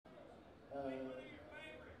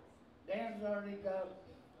already got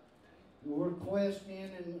the request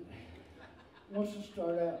in and wants to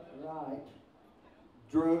start out right.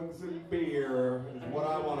 Drugs and beer is what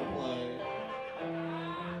I want to play.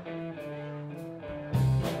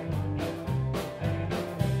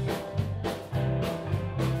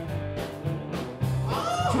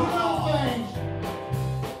 Two little things.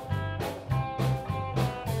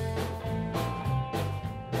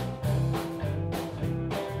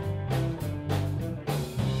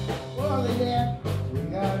 What are they at? We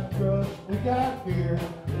got drugs, we got beer,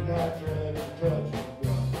 we got drugs and drugs and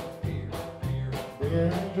beer. Beer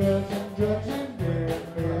and drugs and drugs and beer,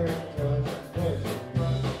 beer and drugs and drugs and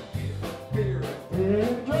beer. Beer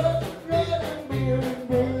and drugs and drugs and beer and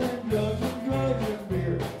beer and drugs and drugs and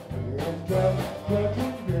beer. Beer and drugs and drugs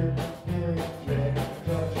and beer, beer and drugs and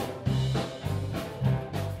drugs and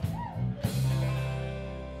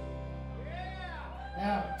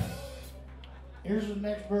Now, here's the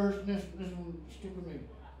next verse, and this one, stick with me.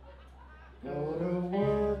 Go to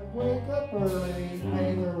work, wake up early,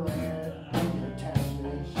 pay the rent, pay your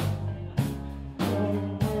taxes. Go to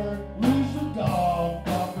work, lose the dog,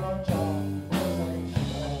 dog runs off, boys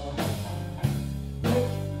stop.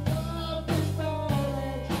 Bitch, stop, bitch, bad,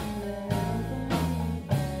 everything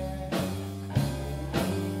bad.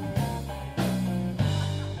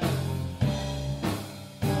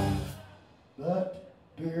 But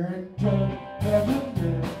beer and drugs, drugs and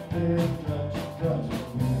beer, beer and drugs and drugs and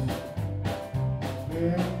beer.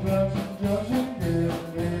 Beer and drugs and drugs and beer,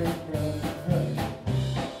 beer and drugs and drugs.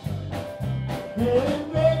 Beer and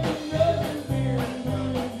drugs and drugs and beer, beer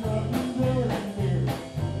and drugs and drugs and beer.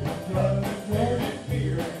 Drugs and drugs and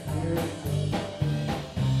beer, beer and drugs.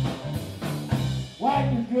 White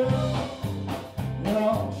and good, you're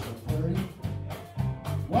all so pretty.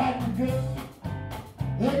 White and good,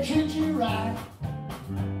 they treat you right.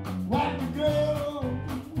 White and good,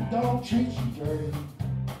 don't treat you dirty.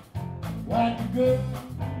 White and good,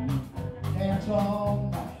 dance all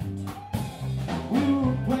night. We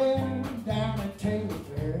were playing down at Taylor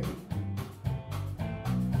Ferry,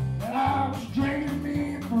 and I was drinking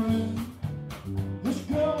me a brew. This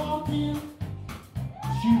girl walked in,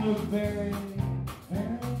 she looked very,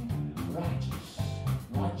 very righteous,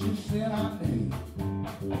 righteous than I knew.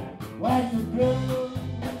 White and girls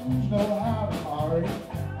know how to party.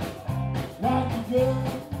 White and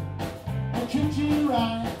girls, they treat you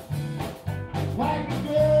right. White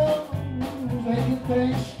girls, they get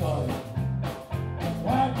things started.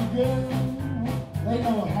 White girls, they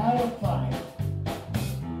know how to fight.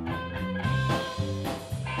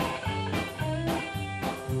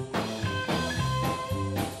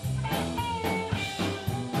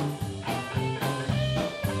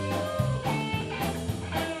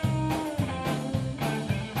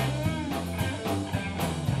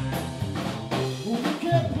 Well, we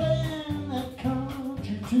kept playing that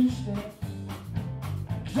country two-step.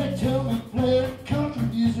 They tell me play country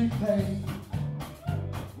music, pay.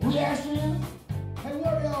 We asked them, hey,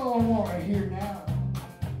 what do y'all want to hear now?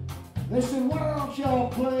 They said, why don't y'all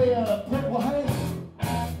play Purple Haze?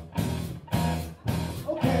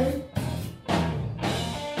 Okay.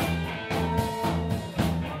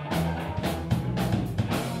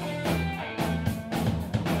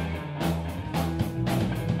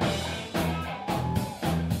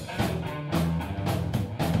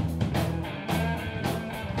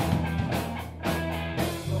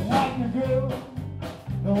 White girl,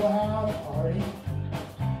 know how to party.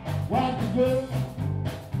 White girl,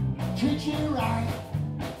 treat you right.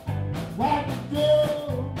 White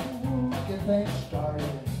girl, get things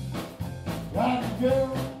started. White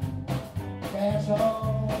girl, dance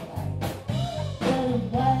all night. Yeah,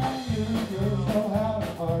 white girls know how to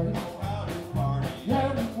party. Yeah,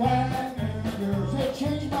 white girls, they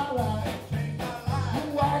changed my life.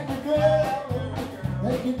 White girl,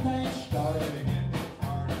 they get things started.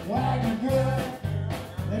 White girl,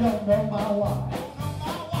 they don't know my wife.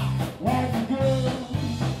 White girl,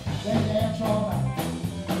 they dance all night.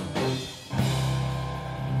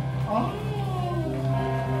 Oh,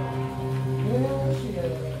 yes,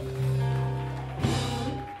 yes.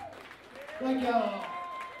 Thank y'all.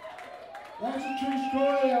 That's a true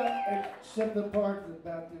story, except the part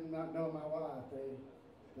about them not knowing my wife.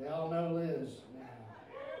 They all know Liz now.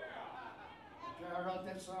 I wrote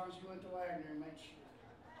that song, she went to Wagoner and made sure.